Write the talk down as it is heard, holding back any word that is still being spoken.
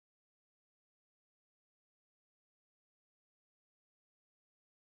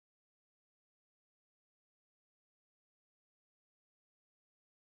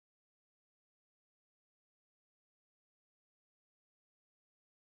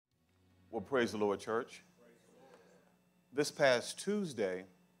Well, praise the Lord, church. This past Tuesday,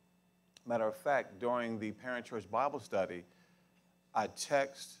 matter of fact, during the Parent Church Bible study, I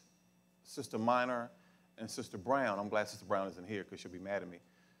text Sister Minor and Sister Brown. I'm glad Sister Brown isn't here because she'll be mad at me.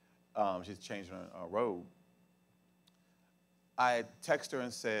 She's changing her robe. I texted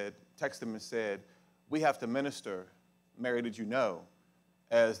them and said, we have to minister, Mary, did you know,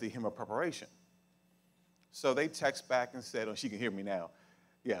 as the hymn of preparation. So they text back and said, oh, she can hear me now.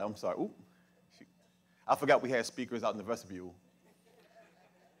 Yeah, I'm sorry. Oop. I forgot we had speakers out in the vestibule.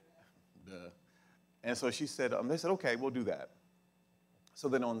 And so she said, they said, okay, we'll do that. So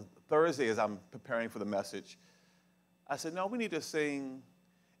then on Thursday, as I'm preparing for the message, I said, no, we need to sing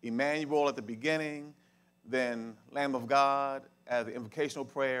Emmanuel at the beginning, then Lamb of God as the invocational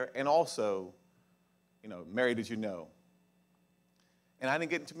prayer, and also, Mary, did you know? And I didn't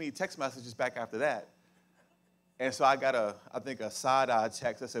get too many text messages back after that. And so I got a side-eye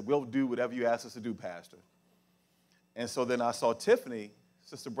text that said, we'll do whatever you ask us to do, Pastor. And so then I saw Tiffany,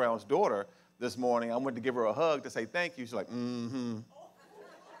 Sister Brown's daughter, this morning. I went to give her a hug to say thank you. She's like, mm-hmm.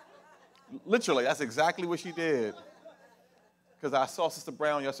 Literally, that's exactly what she did. Because I saw Sister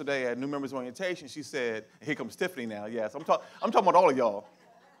Brown yesterday at New Members Orientation. She said, here comes Tiffany now. Yes, I'm talking about all of y'all.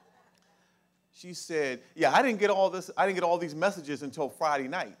 She said, yeah, I didn't get all these messages until Friday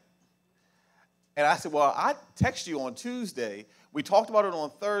night. And I said, well, I texted you on Tuesday. We talked about it on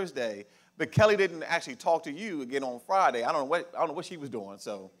Thursday, but Kelly didn't actually talk to you again on Friday. I don't know what she was doing.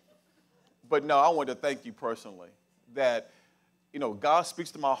 But no, I wanted to thank you personally that, God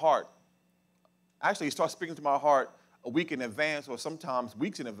speaks to my heart. Actually, he starts speaking to my heart a week in advance or sometimes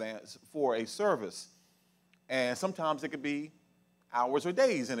weeks in advance for a service. And sometimes it could be hours or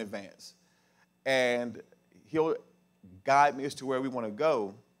days in advance. And he'll guide me as to where we want to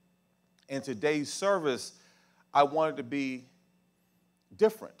go. In today's service, I wanted to be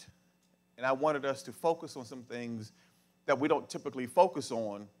different. And I wanted us to focus on some things that we don't typically focus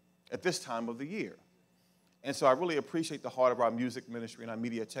on at this time of the year. And so I really appreciate the heart of our music ministry and our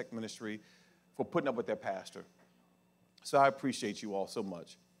media tech ministry for putting up with their pastor. So I appreciate you all so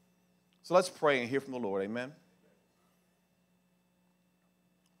much. So let's pray and hear from the Lord. Amen.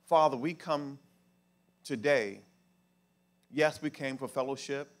 Father, we come today. Yes, we came for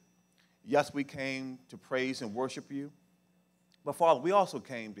fellowship. Yes, we came to praise and worship you. But Father, we also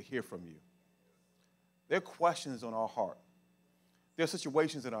came to hear from you. There are questions on our heart. There are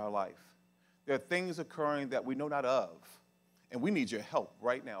situations in our life. There are things occurring that we know not of. And we need your help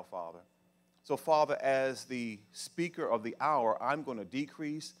right now, Father. So, Father, as the speaker of the hour, I'm going to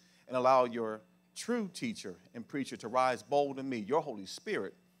decrease and allow your true teacher and preacher to rise bold in me, your Holy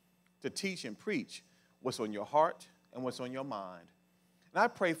Spirit, to teach and preach what's on your heart and what's on your mind. And I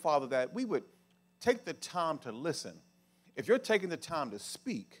pray, Father, that we would take the time to listen. If you're taking the time to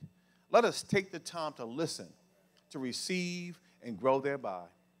speak, let us take the time to listen, to receive and grow thereby.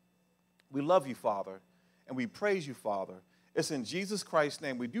 We love you, Father, and we praise you, Father. It's in Jesus Christ's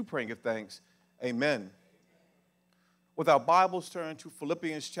name we do pray and give thanks. Amen. With our Bibles turned to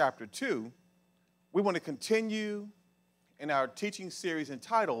Philippians chapter 2, we want to continue in our teaching series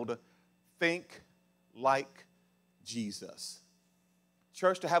entitled, Think Like Jesus.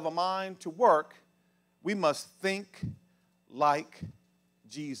 Church, to have a mind to work, we must think like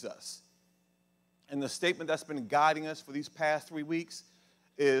Jesus. And the statement that's been guiding us for these past 3 weeks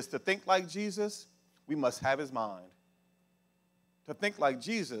is to think like Jesus, we must have his mind. To think like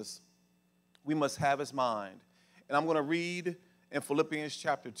Jesus, we must have his mind. And I'm going to read in Philippians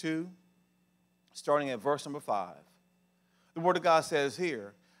chapter 2, starting at verse number 5. The word of God says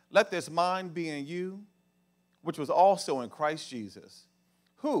here, let this mind be in you, which was also in Christ Jesus,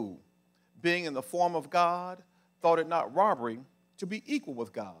 who, being in the form of God, thought it not robbery to be equal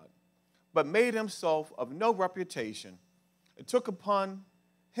with God, but made himself of no reputation, and took upon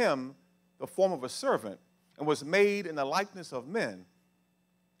him the form of a servant, and was made in the likeness of men.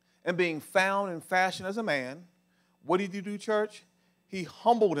 And being found in fashion as a man, what did he do, church? He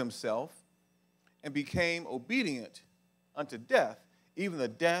humbled himself and became obedient unto death, even the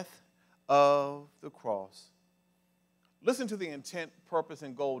death of the cross. Listen to the intent, purpose,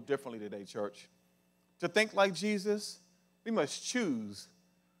 and goal differently today, church. To think like Jesus, we must choose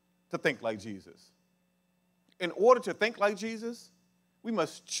to think like Jesus. In order to think like Jesus, we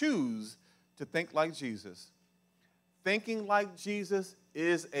must choose to think like Jesus. Thinking like Jesus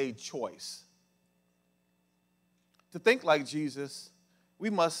is a choice. To think like Jesus,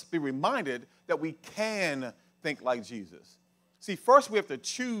 we must be reminded that we can think like Jesus. See, first we have to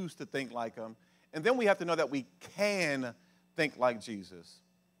choose to think like him, and then we have to know that we can think like Jesus.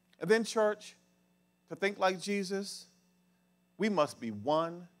 And then, church, to think like Jesus, we must be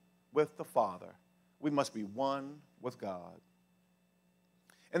one with the Father. We must be one with God.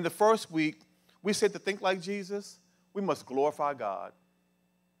 In the first week, we said to think like Jesus, we must glorify God.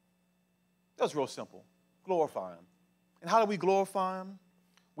 That's real simple. Glorify him. And how do we glorify him?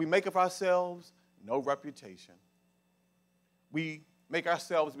 We make of ourselves no reputation. We make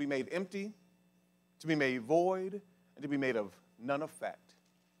ourselves to be made empty, to be made void, and to be made of none effect.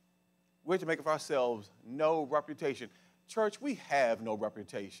 We're to make of ourselves no reputation. Church, we have no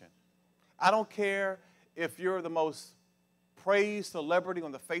reputation. I don't care if you're the most praised celebrity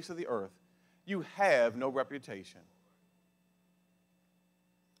on the face of the earth. You have no reputation.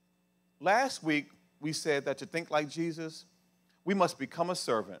 Last week, we said that to think like Jesus, we must become a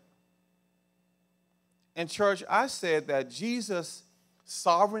servant. In church, I said that Jesus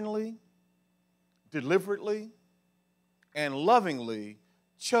sovereignly, deliberately, and lovingly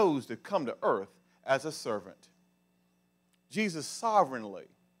chose to come to earth as a servant. Jesus sovereignly,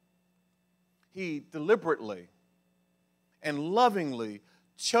 he deliberately, and lovingly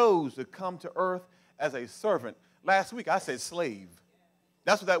chose to come to earth as a servant. Last week, I said slave.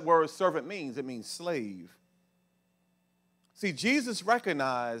 That's what that word servant means. It means slave. See, Jesus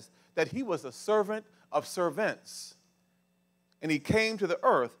recognized that he was a servant of servants, and he came to the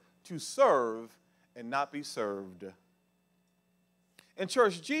earth to serve and not be served. In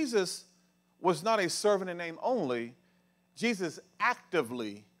church, Jesus was not a servant in name only. Jesus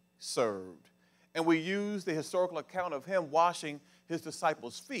actively served. And we use the historical account of him washing his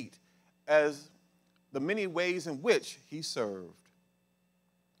disciples' feet as the many ways in which he served.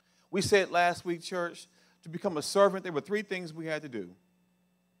 We said last week, church, to become a servant, there were three things we had to do.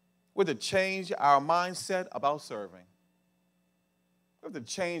 We had to change our mindset about serving. We have to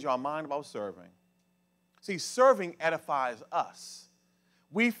change our mind about serving. See, serving edifies us.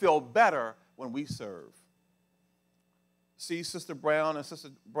 We feel better when we serve. See, Sister Brown and Sister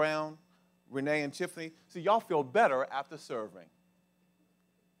Brown, Renee and Tiffany, see, y'all feel better after serving.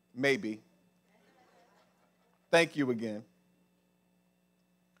 Maybe. Thank you again.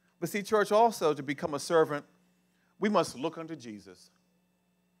 But see, church, also to become a servant, we must look unto Jesus.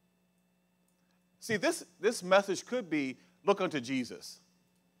 See, this message could be look unto Jesus.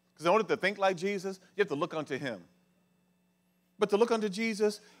 Because in order to think like Jesus, you have to look unto him. But to look unto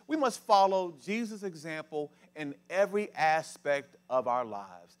Jesus, we must follow Jesus' example in every aspect of our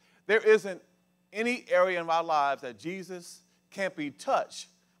lives. There isn't any area in our lives that Jesus can't be touched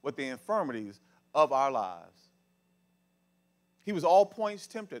with the infirmities of our lives. He was all points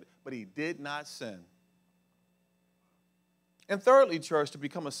tempted, but he did not sin. And thirdly, church, to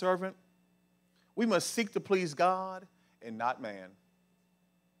become a servant, we must seek to please God and not man.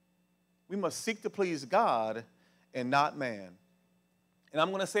 We must seek to please God and not man. And I'm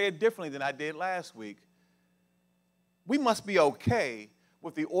going to say it differently than I did last week. We must be okay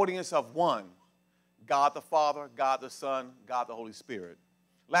with the audience of one, God the Father, God the Son, God the Holy Spirit.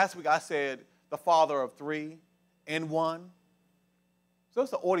 Last week I said the Father of three in one. So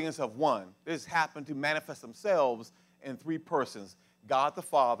it's the audience of one. They just happen to manifest themselves in three persons, God the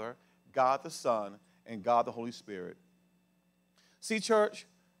Father, God the Son, and God the Holy Spirit. See, church,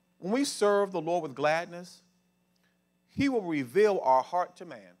 when we serve the Lord with gladness, he will reveal our heart to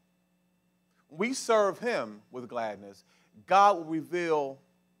man. When we serve him with gladness, God will reveal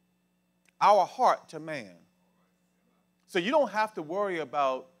our heart to man. So you don't have to worry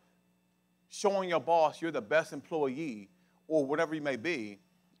about showing your boss you're the best employee or whatever you may be.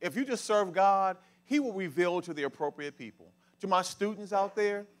 If you just serve God, he will reveal to the appropriate people. To my students out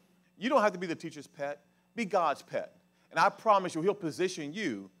there, you don't have to be the teacher's pet. Be God's pet. And I promise you, he'll position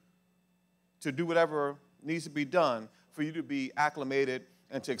you to do whatever needs to be done for you to be acclimated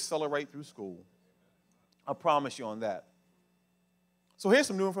and to accelerate through school. I promise you on that. So here's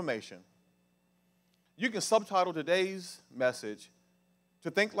some new information. You can subtitle today's message, to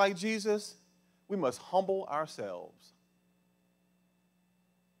think like Jesus, we must humble ourselves.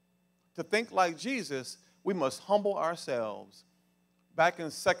 To think like Jesus, we must humble ourselves. Back in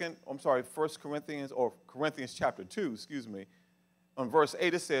 1 Corinthians, or Corinthians chapter 2, on verse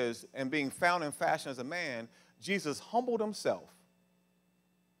 8 it says, and being found in fashion as a man, Jesus humbled himself.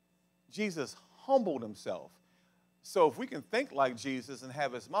 Jesus humbled himself. So if we can think like Jesus and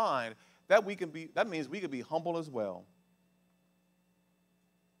have his mind, that means we can be humble as well.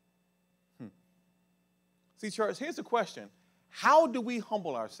 See, church, here's the question. How do we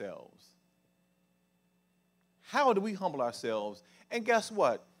humble ourselves? How do we humble ourselves? And guess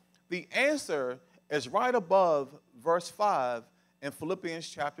what? The answer is right above verse 5 in Philippians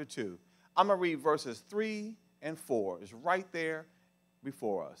chapter 2. I'm going to read verses 3 and 4. It's right there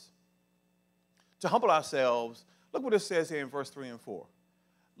before us. To humble ourselves, look what it says here in verse 3 and 4.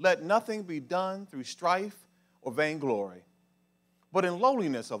 let nothing be done through strife or vainglory, but in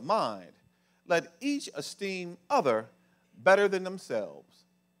lowliness of mind, let each esteem other better than themselves.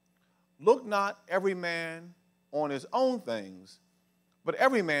 Look not every man on his own things, but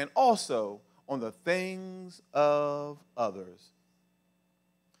every man also on the things of others.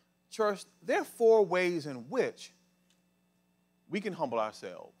 Church, there are 4 ways in which we can humble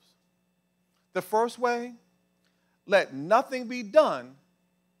ourselves. The first way, let nothing be done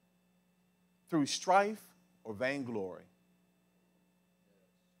through strife or vainglory.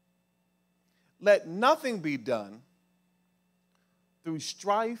 Let nothing be done through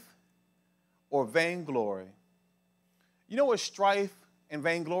strife or vainglory. You know what strife and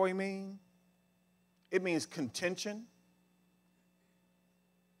vainglory mean? It means contention.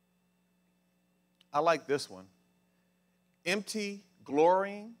 I like this one. Empty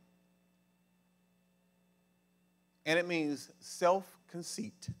glorying. And it means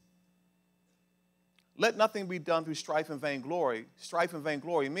self-conceit. Let nothing be done through strife and vainglory. Strife and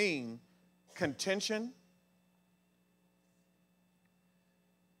vainglory mean contention,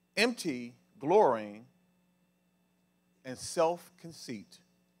 empty glorying, and self-conceit.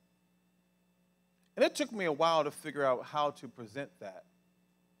 And it took me a while to figure out how to present that.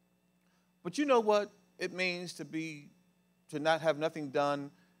 But you know what it means to not have nothing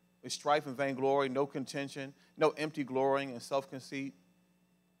done with strife and vainglory, no contention, no empty glorying and self-conceit?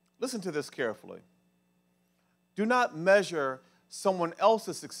 Listen to this carefully. Do not measure someone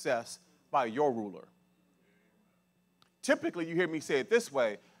else's success by your ruler. Typically, you hear me say it this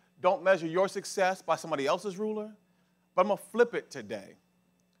way: don't measure your success by somebody else's ruler. But I'm going to flip it today.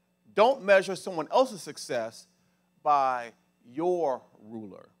 Don't measure someone else's success by your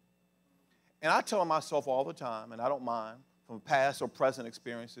ruler. And I tell myself all the time, and I don't mind, from past or present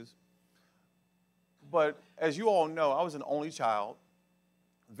experiences. But as you all know, I was an only child,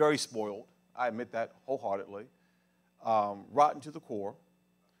 very spoiled. I admit that wholeheartedly, rotten to the core.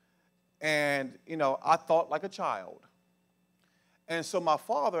 And, you know, I thought like a child. And so my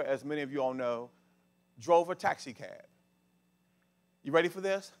father, as many of you all know, drove a taxi cab. You ready for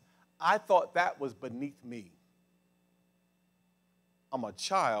this? I thought that was beneath me. I'm a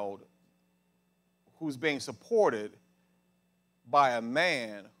child who's being supported by a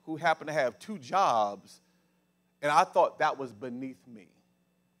man who happened to have 2 jobs, and I thought that was beneath me.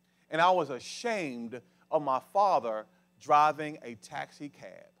 And I was ashamed of my father driving a taxi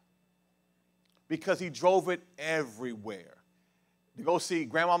cab because he drove it everywhere. To go see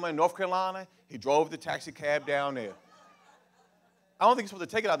grandmama in North Carolina, he drove the taxi cab down there. I don't think he's supposed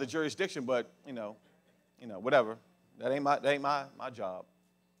to take it out of the jurisdiction, but, you know, whatever. That ain't my job.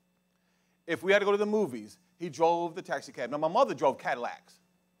 If we had to go to the movies, he drove the taxi cab. Now, my mother drove Cadillacs.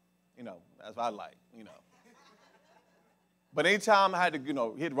 You know, that's what I like, you know. But anytime I had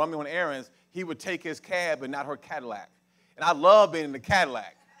to, he'd run me on errands, he would take his cab and not her Cadillac. And I love being in the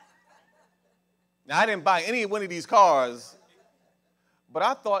Cadillac. Now, I didn't buy any one of these cars, but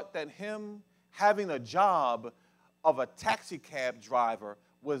I thought that him having a job of a taxi cab driver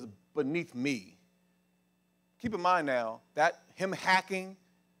was beneath me. Keep in mind now that him hacking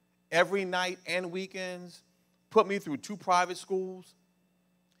every night and weekends put me through 2 private schools.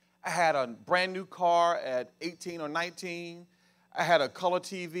 I had a brand new car at 18 or 19. I had a color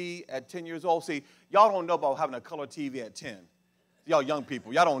TV at 10 years old. See, y'all don't know about having a color TV at 10. Y'all young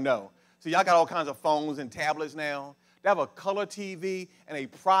people, y'all don't know. So y'all got all kinds of phones and tablets now. To have a color TV and a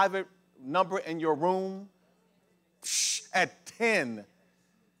private number in your room at 10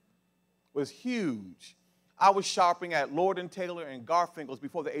 was huge. I was shopping at Lord & Taylor and Garfinkel's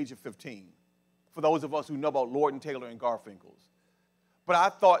before the age of 15, for those of us who know about Lord & Taylor and Garfinkel's. But I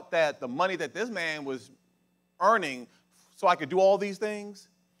thought that the money that this man was earning so I could do all these things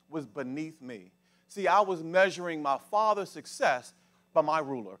was beneath me. See, I was measuring my father's success by my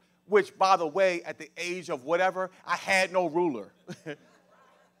ruler, which, by the way, at the age of whatever, I had no ruler,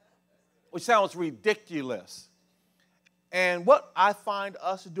 which sounds ridiculous. And what I find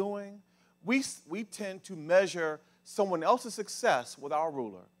us doing, we tend to measure someone else's success with our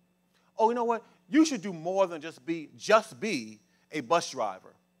ruler. Oh, you know what? You should do more than just be a bus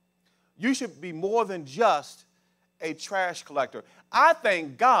driver. You should be more than just a trash collector. I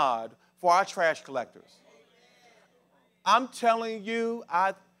thank God for our trash collectors. I'm telling you,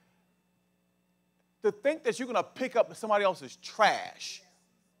 to think that you're going to pick up somebody else's trash,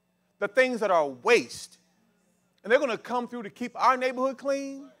 the things that are waste, and they're going to come through to keep our neighborhood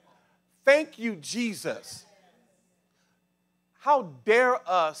clean. Thank you, Jesus. How dare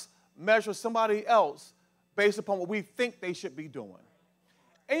us measure somebody else based upon what we think they should be doing?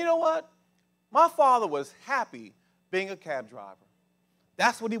 And you know what? My father was happy being a cab driver.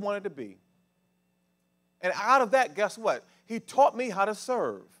 That's what he wanted to be. And out of that, guess what? He taught me how to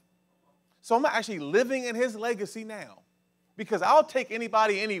serve. So I'm actually living in his legacy now, because I'll take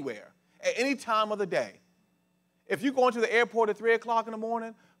anybody anywhere at any time of the day. If you go into the airport at 3 o'clock in the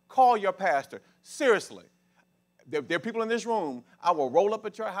morning, call your pastor. Seriously. There are people in this room. I will roll up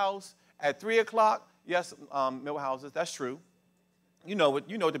at your house at 3 o'clock. Yes, mill houses, that's true. You know it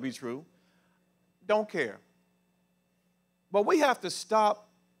to be true. Don't care. But we have to stop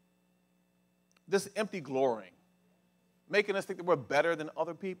this empty glorying, making us think that we're better than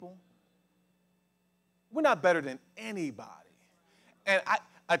other people. We're not better than anybody. And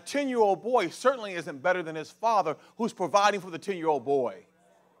a 10-year-old boy certainly isn't better than his father, who's providing for the 10-year-old boy.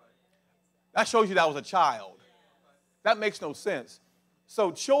 That shows you that was a child. That makes no sense.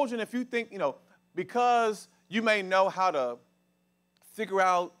 So children, if you think, because you may know how to figure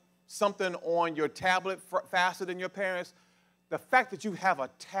out something on your tablet faster than your parents, the fact that you have a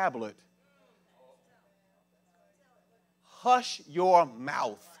tablet, hush your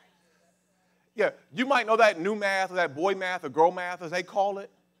mouth. Yeah, you might know that new math or that boy math or girl math, as they call it.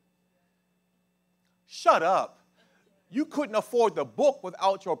 Shut up. You couldn't afford the book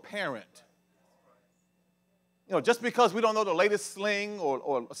without your parent. Just because we don't know the latest slang or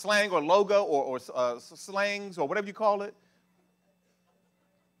logo or slangs or whatever you call it,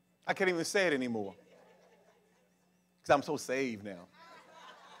 I can't even say it anymore because I'm so saved now.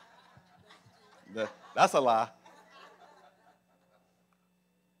 That's a lie.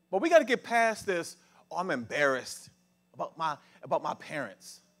 But we got to get past this, I'm embarrassed about my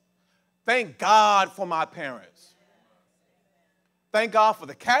parents. Thank God for my parents. Thank God for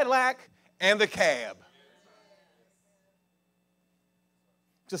the Cadillac and the cab.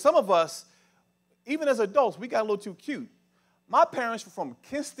 To some of us, even as adults, we got a little too cute. My parents were from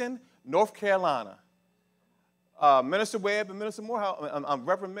Kinston, North Carolina. Minister Webb and Minister Morehouse,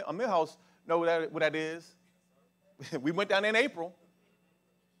 Reverend Millhouse know what that is. We went down there in April.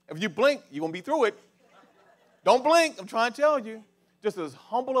 If you blink, you're going to be through it. Don't blink, I'm trying to tell you. Just as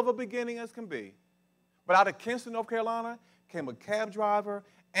humble of a beginning as can be. But out of Kinston, North Carolina, came a cab driver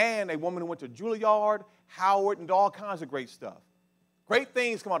and a woman who went to Juilliard, Howard, and all kinds of great stuff. Great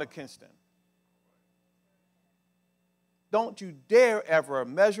things come out of Kinston. Don't you dare ever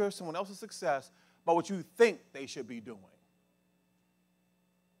measure someone else's success by what you think they should be doing.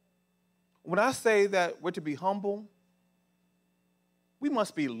 When I say that we're to be humble, we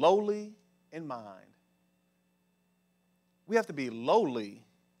must be lowly in mind. We have to be lowly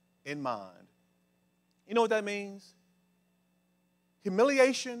in mind. You know what that means?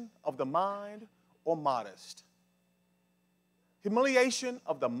 Humiliation of the mind or modest. Humiliation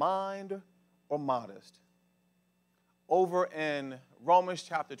of the mind or modest. Over in Romans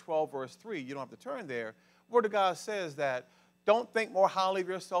chapter 12, verse 3, you don't have to turn there, the Word of God says that don't think more highly of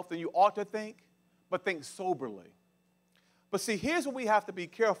yourself than you ought to think, but think soberly. But see, here's where we have to be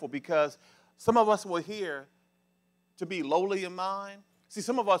careful, because some of us will hear to be lowly in mind. See,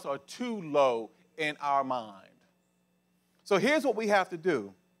 some of us are too low in our mind. So here's what we have to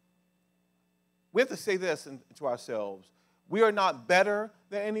do. We have to say this to ourselves. We are not better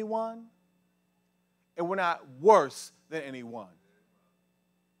than anyone, and we're not worse than anyone.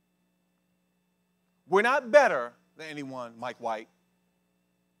 We're not better than anyone, Mike White,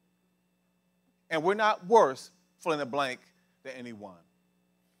 and we're not worse, fill in the blank, than anyone.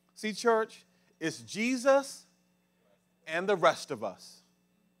 See, church, it's Jesus and the rest of us.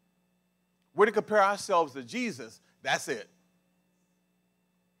 We're to compare ourselves to Jesus. That's it.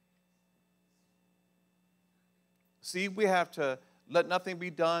 See, we have to let nothing be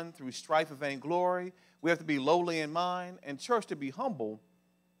done through strife and vainglory. We have to be lowly in mind. And church, to be humble,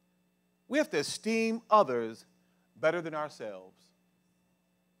 we have to esteem others better than ourselves.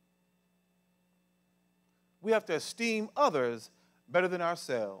 We have to esteem others better than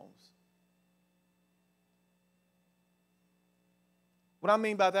ourselves. What I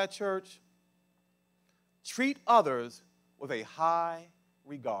mean by that, church, treat others with a high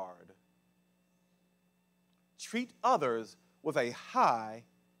regard. Treat others with a high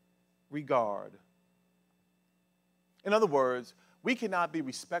regard. In other words, we cannot be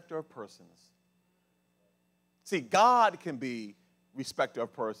respecter of persons. See, God can be respecter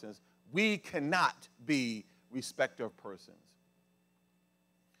of persons. We cannot be respecter of persons.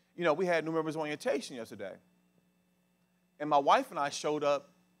 You know, we had new members orientation yesterday. And my wife and I showed up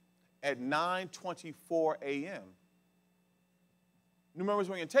at 9:24 a.m. New members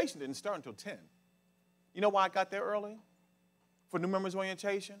orientation didn't start until 10. You know why I got there early for new members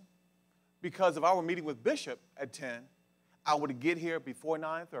orientation? Because if I were meeting with Bishop at 10, I would get here before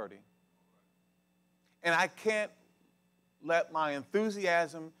 9:30. And I can't let my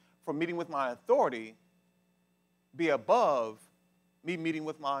enthusiasm for meeting with my authority be above me meeting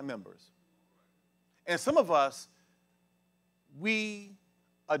with my members. And some of us, we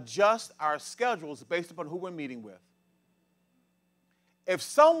adjust our schedules based upon who we're meeting with. If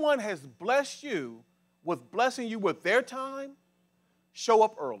someone has blessed you with blessing you with their time, show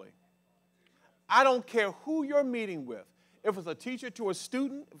up early. I don't care who you're meeting with. If it's a teacher to a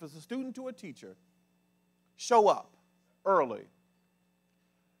student, if it's a student to a teacher, show up early.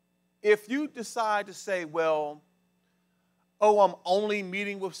 If you decide to say, well, oh, I'm only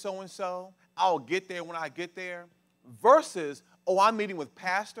meeting with so-and-so, I'll get there when I get there, versus, oh, I'm meeting with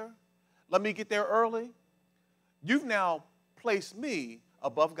pastor, let me get there early, you've now placed me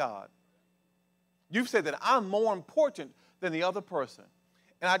above God. You've said that I'm more important than the other person.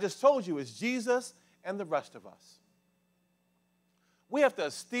 And I just told you it's Jesus and the rest of us. We have to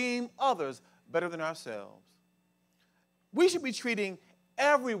esteem others better than ourselves. We should be treating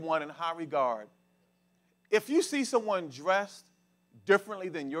everyone in high regard. If you see someone dressed differently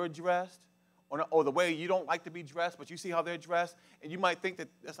than you're dressed, or the way you don't like to be dressed, but you see how they're dressed, and you might think that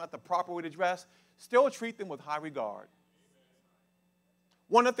that's not the proper way to dress, still treat them with high regard.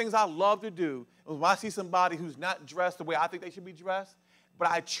 One of the things I love to do is when I see somebody who's not dressed the way I think they should be dressed, but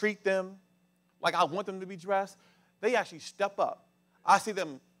I treat them like I want them to be dressed, they actually step up. I see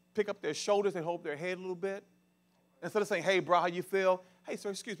them pick up their shoulders, they hold their head a little bit. Instead of saying, hey, bro, how you feel? Hey, sir,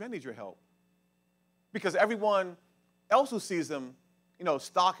 excuse me, I need your help. Because everyone else who sees them,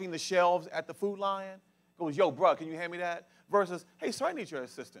 stocking the shelves at the Food Lion goes, yo, bro, can you hand me that? Versus, hey, sir, I need your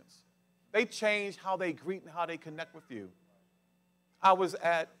assistance. They change how they greet and how they connect with you. I was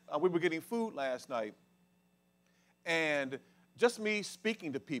we were getting food last night, and just me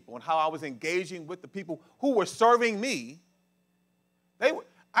speaking to people and how I was engaging with the people who were serving me,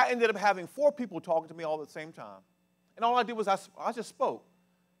 I ended up having 4 people talking to me all at the same time. And all I did was I just spoke.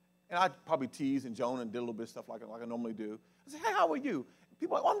 And I probably teased and Joan and did a little bit of stuff like I normally do. I said, hey, how are you? And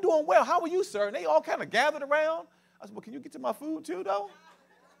people are like, oh, I'm doing well. How are you, sir? And they all kind of gathered around. I said, well, can you get to my food too, though?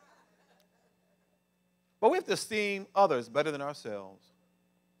 But we have to esteem others better than ourselves.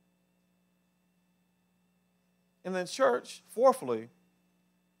 And then church, fourthly,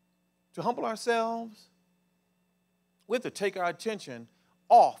 to humble ourselves, we have to take our attention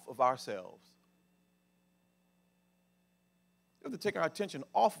off of ourselves. We have to take our attention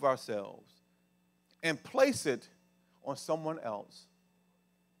off of ourselves and place it on someone else.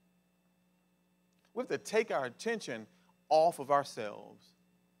 We have to take our attention off of ourselves.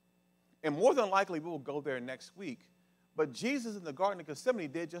 And more than likely, we will go there next week. But Jesus in the Garden of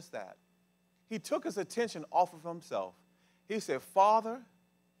Gethsemane did just that. He took his attention off of himself. He said, Father,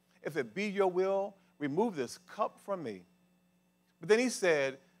 if it be your will, remove this cup from me. But then he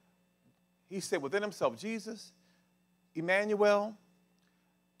said within himself, Jesus, Emmanuel,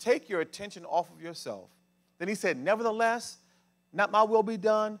 take your attention off of yourself. Then he said, nevertheless, not my will be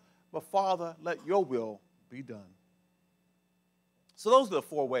done, but Father, let your will be done. So those are the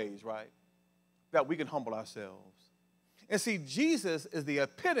 4 ways, right, that we can humble ourselves. And see, Jesus is the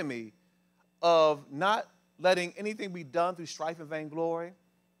epitome of not letting anything be done through strife and vainglory,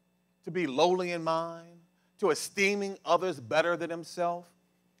 to be lowly in mind, to esteeming others better than himself,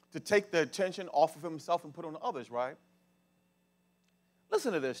 to take the attention off of himself and put it on others, right?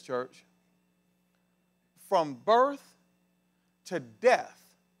 Listen to this, church. From birth to death,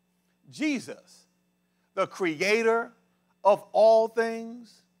 Jesus, the creator of all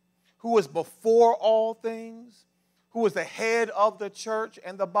things, who is before all things, who is the head of the church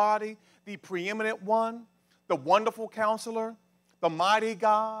and the body, the preeminent one, the wonderful counselor, the mighty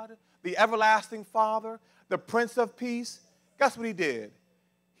God, the everlasting Father, the Prince of Peace. Guess what he did?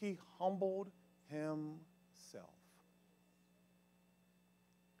 He humbled himself.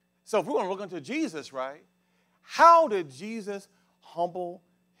 So if we're going to look into Jesus, right, how did Jesus humble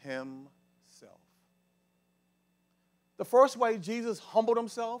himself? The first way Jesus humbled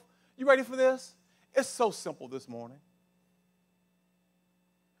himself, you ready for this? It's so simple this morning.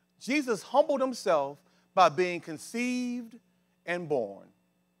 Jesus humbled himself by being conceived and born.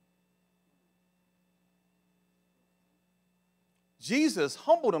 Jesus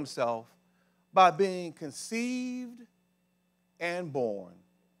humbled himself by being conceived and born.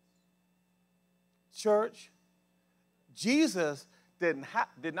 Church, Jesus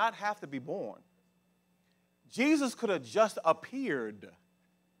did not have to be born. Jesus could have just appeared.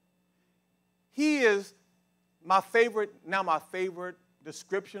 He is my favorite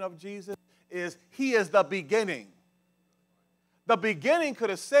description of Jesus is he is the beginning. The beginning could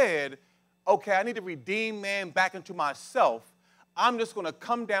have said, okay, I need to redeem man back into myself. I'm just going to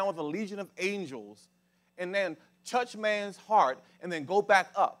come down with a legion of angels and then touch man's heart, and then go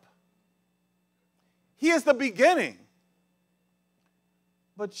back up. He is the beginning.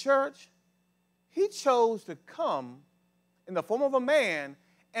 But church, he chose to come in the form of a man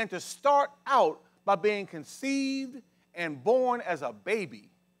and to start out by being conceived and born as a baby.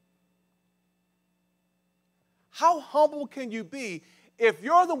 How humble can you be if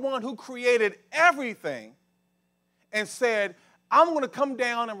you're the one who created everything and said, I'm going to come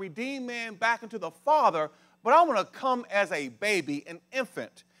down and redeem man back into the Father, but I want to come as a baby, an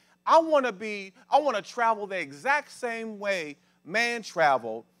infant. I want to travel the exact same way man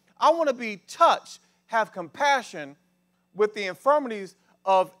traveled. I want to be touched, have compassion with the infirmities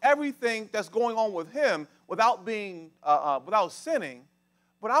of everything that's going on with him without sinning.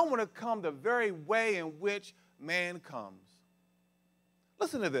 But I want to come the very way in which man comes.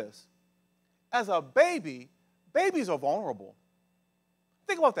 Listen to this. As a baby, babies are vulnerable.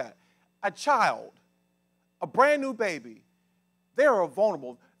 Think about that. A child, a brand new baby, they are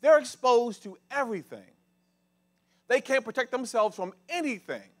vulnerable. They're exposed to everything. They can't protect themselves from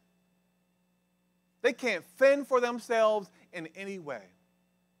anything. They can't fend for themselves in any way.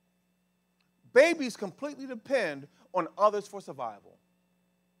 Babies completely depend on others for survival.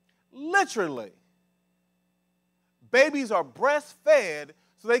 Literally. Babies are breastfed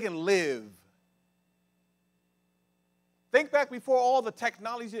so they can live. Think back before all the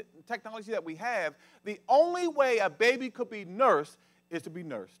technology that we have, the only way a baby could be nursed is to be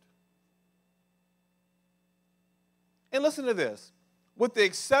nursed. And listen to this. With the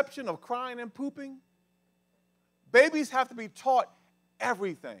exception of crying and pooping, babies have to be taught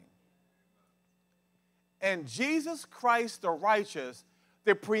everything. And Jesus Christ, the righteous,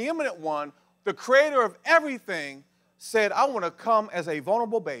 the preeminent one, the creator of everything, said, I want to come as a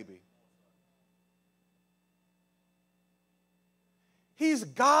vulnerable baby. He's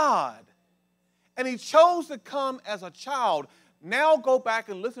God. And he chose to come as a child. Now go back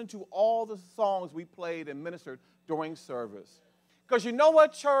and listen to all the songs we played and ministered during service. Because you know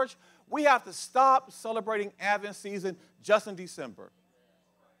what, church? We have to stop celebrating Advent season just in December.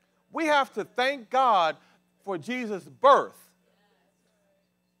 We have to thank God for Jesus' birth.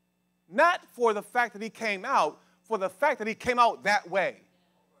 Not for the fact that he came out, for the fact that he came out that way.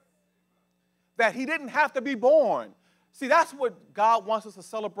 That he didn't have to be born. See, that's what God wants us to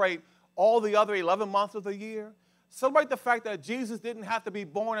celebrate all the other 11 months of the year. Celebrate the fact that Jesus didn't have to be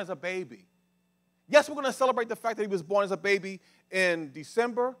born as a baby. Yes, we're going to celebrate the fact that he was born as a baby in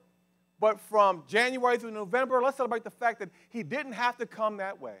December, but from January through November, let's celebrate the fact that he didn't have to come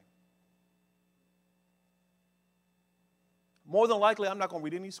that way. More than likely, I'm not going to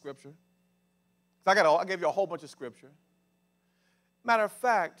read any scripture. I gave you a whole bunch of scripture. Matter of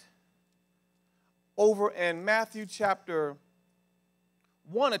fact, over in Matthew chapter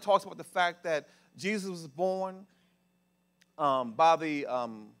 1, it talks about the fact that Jesus was born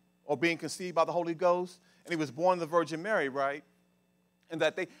or being conceived by the Holy Ghost, and he was born of the Virgin Mary, right? And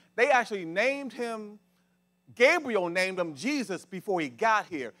that they actually named him, Gabriel named him Jesus before he got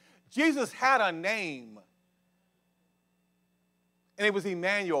here. Jesus had a name. And it was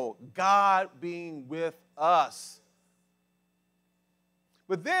Emmanuel, God being with us.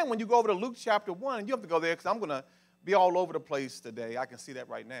 But then when you go over to Luke chapter 1, and you have to go there because I'm going to be all over the place today. I can see that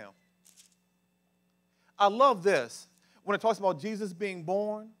right now. I love this. When it talks about Jesus being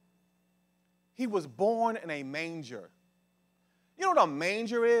born, he was born in a manger. You know what a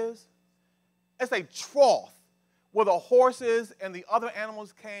manger is? It's a trough where the horses and the other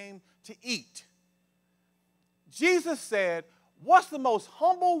animals came to eat. Jesus said, what's the most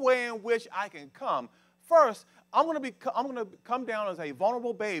humble way in which I can come? First, I'm going to come down as a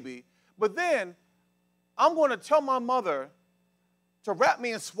vulnerable baby, but then I'm going to tell my mother to wrap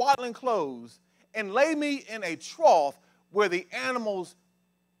me in swaddling clothes and lay me in a trough where the animals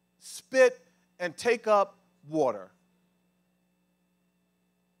spit and take up water.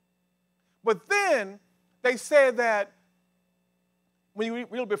 But then they said that when you read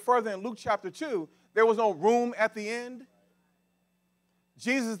a little bit further in Luke chapter 2, there was no room at the end.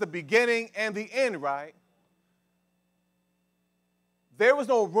 Jesus is the beginning and the end, right? There was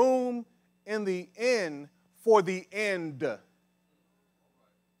no room in the end for the end.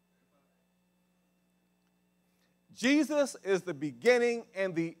 Jesus is the beginning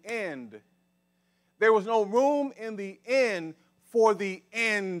and the end. There was no room in the end for the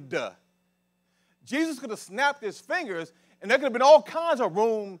end. Jesus could have snapped his fingers and there could have been all kinds of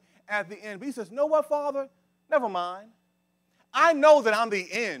room at the end. But he says, know what, Father? Never mind. I know that I'm the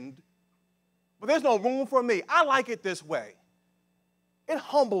end, but there's no room for me. I like it this way. It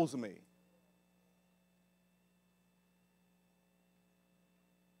humbles me.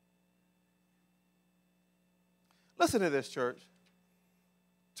 Listen to this, church.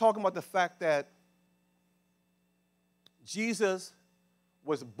 Talking about the fact that Jesus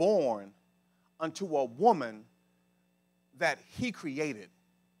was born unto a woman that he created.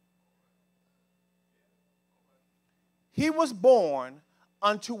 He was born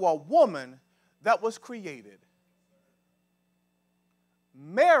unto a woman that was created.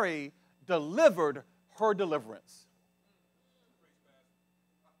 Mary delivered her deliverance.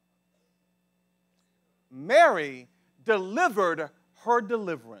 Mary delivered her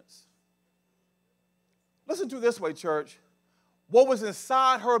deliverance. Listen to it this way, church. What was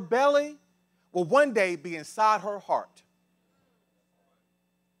inside her belly will one day be inside her heart.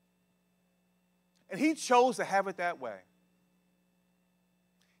 And he chose to have it that way.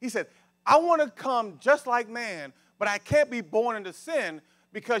 He said, I want to come just like man, but I can't be born into sin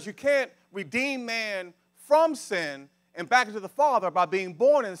because you can't redeem man from sin and back into the Father by being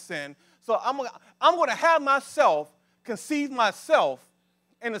born in sin. So I'm going to have myself, conceive myself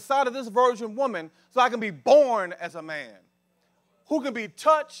in the side of this virgin woman so I can be born as a man who can be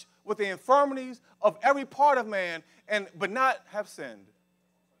touched with the infirmities of every part of man but not have sinned.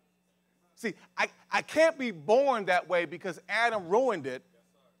 See, I can't be born that way because Adam ruined it,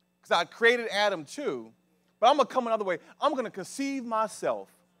 because I created Adam too. But I'm going to come another way. I'm going to conceive myself.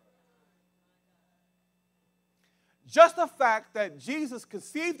 Just the fact that Jesus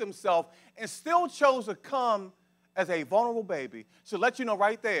conceived himself and still chose to come as a vulnerable baby should let you know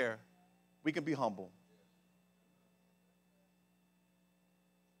right there we can be humble.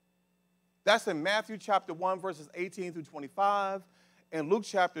 That's in Matthew chapter 1, verses 18 through 25, and Luke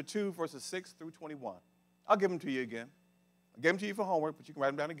chapter 2, verses 6 through 21. I'll give them to you again. I'll give them to you for homework, but you can write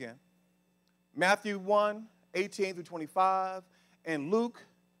them down again. Matthew 1, 18 through 25, and Luke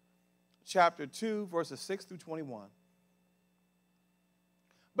chapter 2, verses 6 through 21.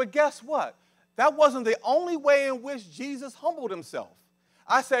 But guess what? That wasn't the only way in which Jesus humbled himself.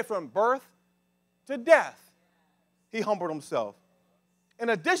 I said from birth to death, he humbled himself. In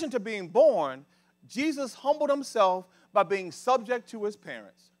addition to being born, Jesus humbled himself by being subject to his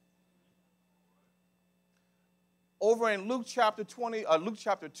parents. Over in Luke chapter 2,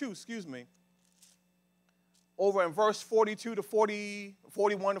 over in verse 42 to 41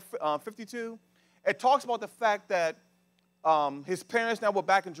 to 52, it talks about the fact that his parents now were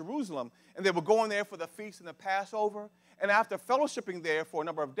back in Jerusalem, and they were going there for the feast and the Passover. And after fellowshipping there for a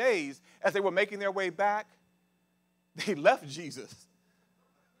number of days, as they were making their way back, they left Jesus.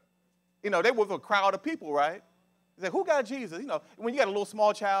 You know, they were with a crowd of people, right? They said, who got Jesus? You know, when you got a little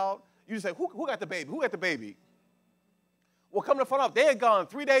small child, you just say, who got the baby? Who got the baby? Well, come to find out, they had gone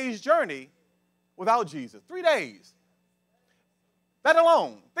 3 days' journey without Jesus. 3 days. That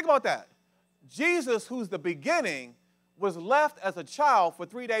alone, think about that. Jesus, who's the beginning, was left as a child for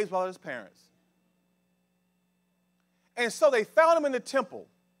 3 days without his parents. And so they found him in the temple,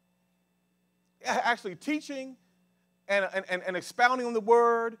 actually teaching and expounding on the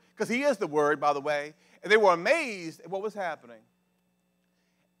word, because he is the word, by the way. And they were amazed at what was happening.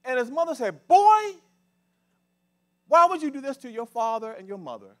 And his mother said, boy, why would you do this to your father and your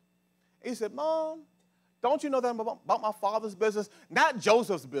mother? And he said, Mom, don't you know that I'm about my father's business? Not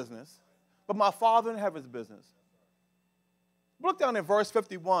Joseph's business, but my Father in heaven's business. Look down in verse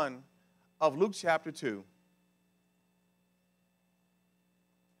 51 of Luke chapter 2.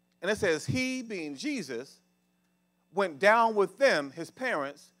 And it says, he, being Jesus, went down with them, his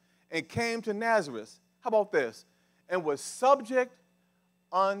parents, and came to Nazareth. How about this? And was subject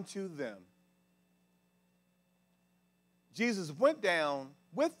unto them. Jesus went down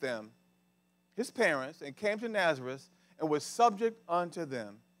with them, his parents, and came to Nazareth, and was subject unto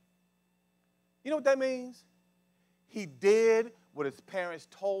them. You know what that means? He did what his parents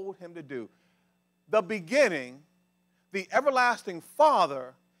told him to do. The beginning, the everlasting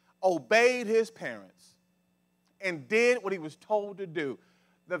Father, obeyed his parents and did what he was told to do.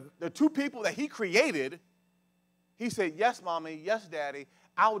 The two people that he created, he said, yes, Mommy, yes, Daddy,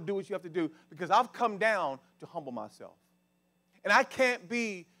 I will do what you have to do because I've come down to humble myself. And I can't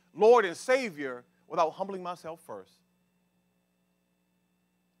be Lord and Savior without humbling myself first.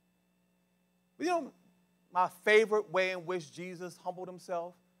 But you know, my favorite way in which Jesus humbled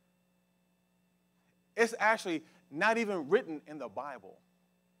himself, it's actually not even written in the Bible.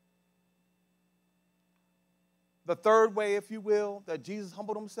 The third way, if you will, that Jesus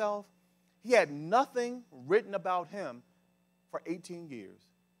humbled himself, he had nothing written about him for 18 years.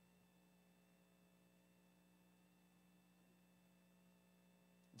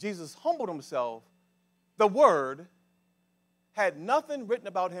 Jesus humbled himself. The Word had nothing written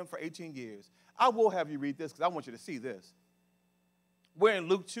about him for 18 years. I will have you read this because I want you to see this. We're in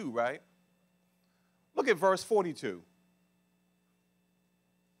Luke 2, right? Look at verse 42.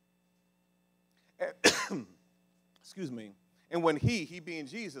 Excuse me. And when he being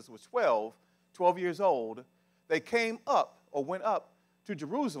Jesus, was 12 years old, they came up or went up to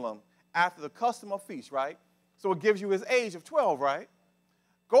Jerusalem after the custom of feast, right? So it gives you his age of 12, right?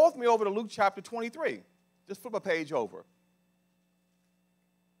 Go with me over to Luke chapter 23. Just flip a page over.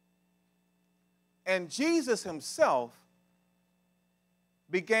 And Jesus himself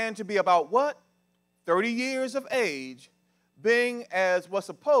began to be about what? 30 years of age, being as was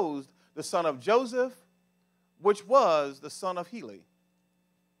supposed the son of Joseph, which was the son of Heli.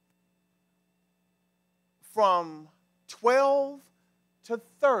 From 12 to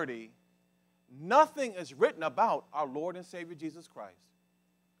 30, nothing is written about our Lord and Savior Jesus Christ.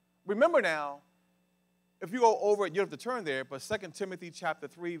 Remember now, if you go over it, you don't have to turn there, but 2 Timothy chapter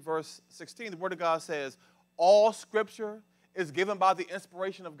 3, verse 16, the Word of God says, all Scripture is given by the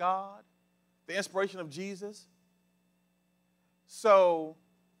inspiration of God, the inspiration of Jesus. So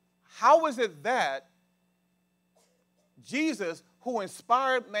how is it that Jesus, who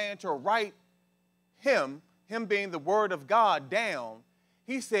inspired man to write him being the Word of God, down,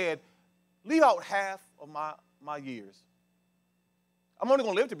 he said, leave out half of my years. I'm only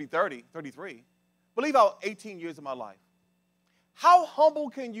going to live to be 30, 33. But leave out 18 years of my life. How humble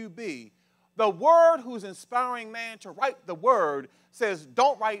can you be? The Word who's inspiring man to write the Word says,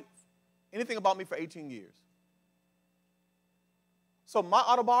 don't write anything about me for 18 years. So my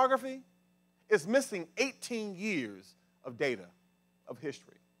autobiography is missing 18 years of data, of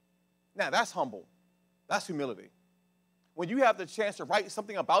history. Now, that's humble. That's humility. When you have the chance to write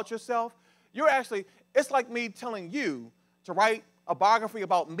something about yourself, it's like me telling you to write a biography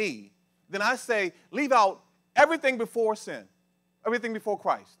about me. Then I say, leave out everything before sin, everything before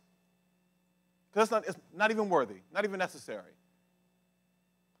Christ. Because it's not even worthy, not even necessary.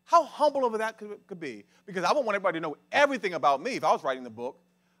 How humble over that could be? Because I wouldn't want everybody to know everything about me if I was writing the book.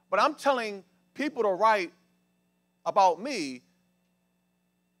 But I'm telling people to write about me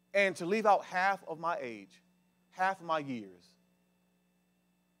and to leave out half of my age, half of my years.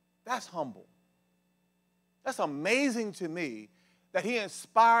 That's humble. That's amazing to me that he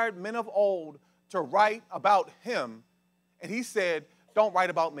inspired men of old to write about him, and he said, don't write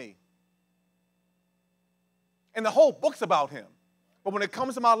about me. And the whole book's about him. But when it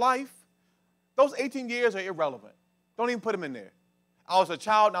comes to my life, those 18 years are irrelevant. Don't even put them in there. I was a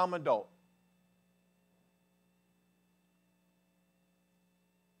child, now I'm an adult.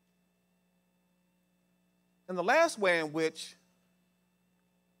 And the last way in which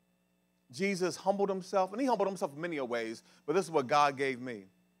Jesus humbled himself, and he humbled himself in many ways, but this is what God gave me.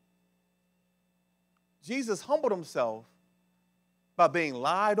 Jesus humbled himself by being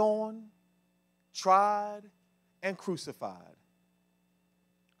lied on, tried, and crucified.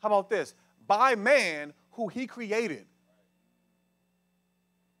 How about this? By man who he created.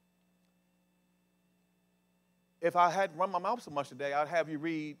 If I hadn't run my mouth so much today, I'd have you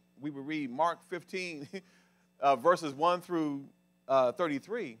we would read Mark 15, verses 1 through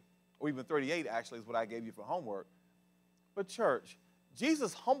 33. Or even 38, actually, is what I gave you for homework. But church,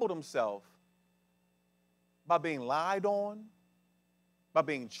 Jesus humbled himself by being lied on, by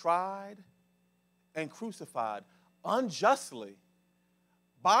being tried and crucified unjustly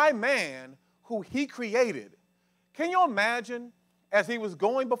by man who he created. Can you imagine, as he was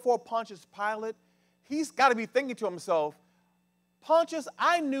going before Pontius Pilate, he's got to be thinking to himself, Pontius,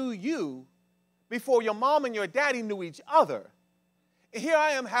 I knew you before your mom and your daddy knew each other. And here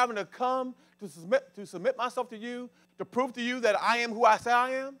I am having to come to submit myself to you, to prove to you that I am who I say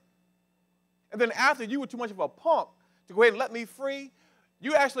I am. And then after you were too much of a punk to go ahead and let me free,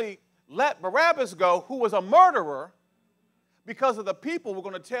 you actually let Barabbas go, who was a murderer, because of the people were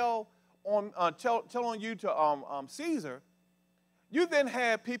going to tell on you to Caesar. You then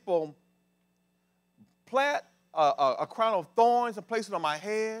had people plant a crown of thorns and place it on my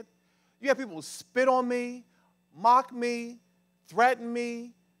head. You had people spit on me, mock me, threaten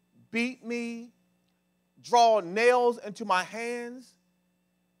me, beat me, draw nails into my hands.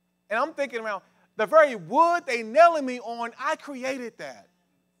 And I'm thinking around, the very wood they nailing me on, I created that.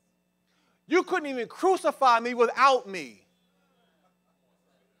 You couldn't even crucify me without me.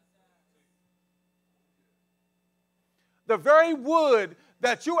 The very wood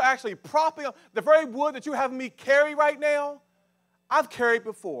that you actually propping up, the very wood that you're having me carry right now, I've carried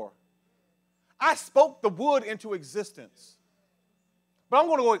before. I spoke the wood into existence. But I'm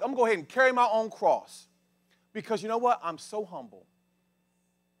going to go ahead and carry my own cross. Because you know what? I'm so humble.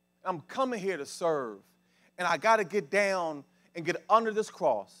 I'm coming here to serve. And I got to get down and get under this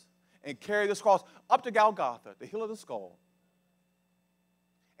cross and carry this cross up to Golgotha, the hill of the skull.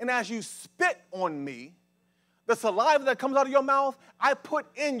 And as you spit on me, the saliva that comes out of your mouth, I put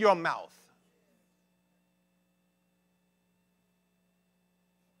in your mouth.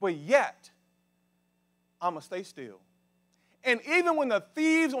 But yet, I'm going to stay still. And even when the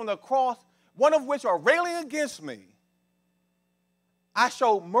thieves on the cross, one of which are railing against me, I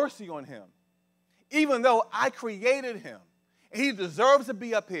showed mercy on him, even though I created him. And he deserves to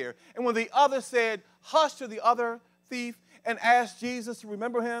be up here. And when the other said, hush to the other thief, and asked Jesus to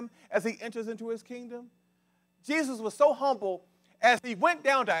remember him as he enters into his kingdom, Jesus was so humble as he went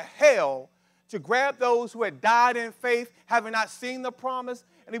down to hell to grab those who had died in faith, having not seen the promise,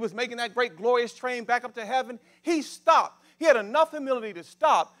 and he was making that great glorious train back up to heaven. He stopped. He had enough humility to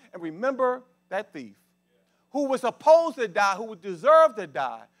stop and remember that thief who was supposed to die, who would deserve to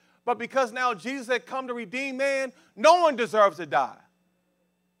die. But because now Jesus had come to redeem man, no one deserves to die.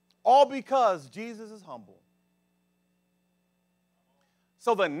 All because Jesus is humble.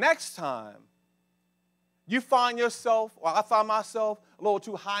 So the next time you find yourself, or I find myself, a little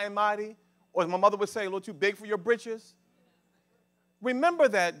too high and mighty, or as my mother would say, a little too big for your britches, remember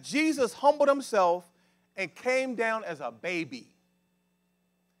that Jesus humbled himself and came down as a baby.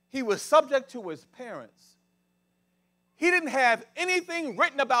 He was subject to his parents. He didn't have anything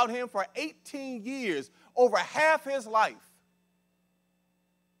written about him for 18 years, over half his life.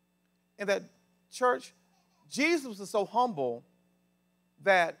 In that church, Jesus was so humble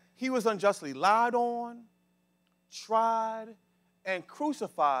that he was unjustly lied on, tried, and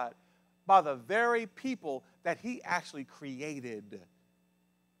crucified by the very people that he actually created.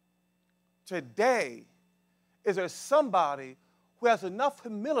 Today, is there somebody who has enough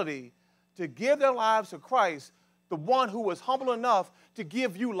humility to give their lives to Christ, the one who was humble enough to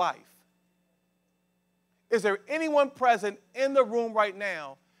give you life? Is there anyone present in the room right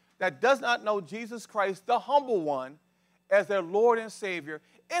now that does not know Jesus Christ, the humble one, as their Lord and Savior?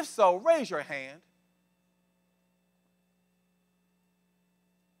 If so, raise your hand.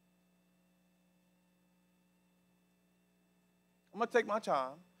 I'm going to take my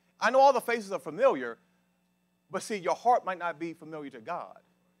time. I know all the faces are familiar, but see, your heart might not be familiar to God.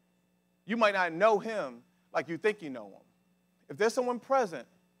 You might not know him like you think you know him. If there's someone present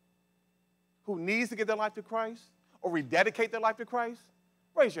who needs to give their life to Christ or rededicate their life to Christ,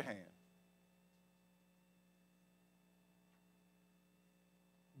 raise your hand.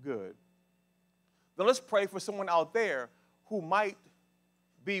 Good. Then let's pray for someone out there who might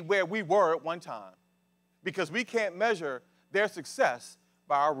be where we were at one time, because we can't measure their success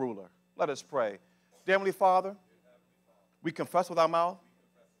by our ruler. Let us pray. Dear Heavenly Father, we confess with our mouth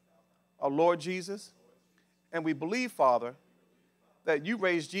our Lord Jesus, and we believe, Father, that you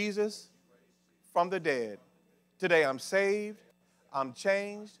raised Jesus from the dead. Today I'm saved, I'm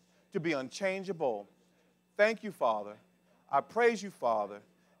changed to be unchangeable. Thank you, Father. I praise you, Father.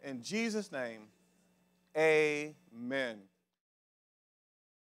 In Jesus' name, amen.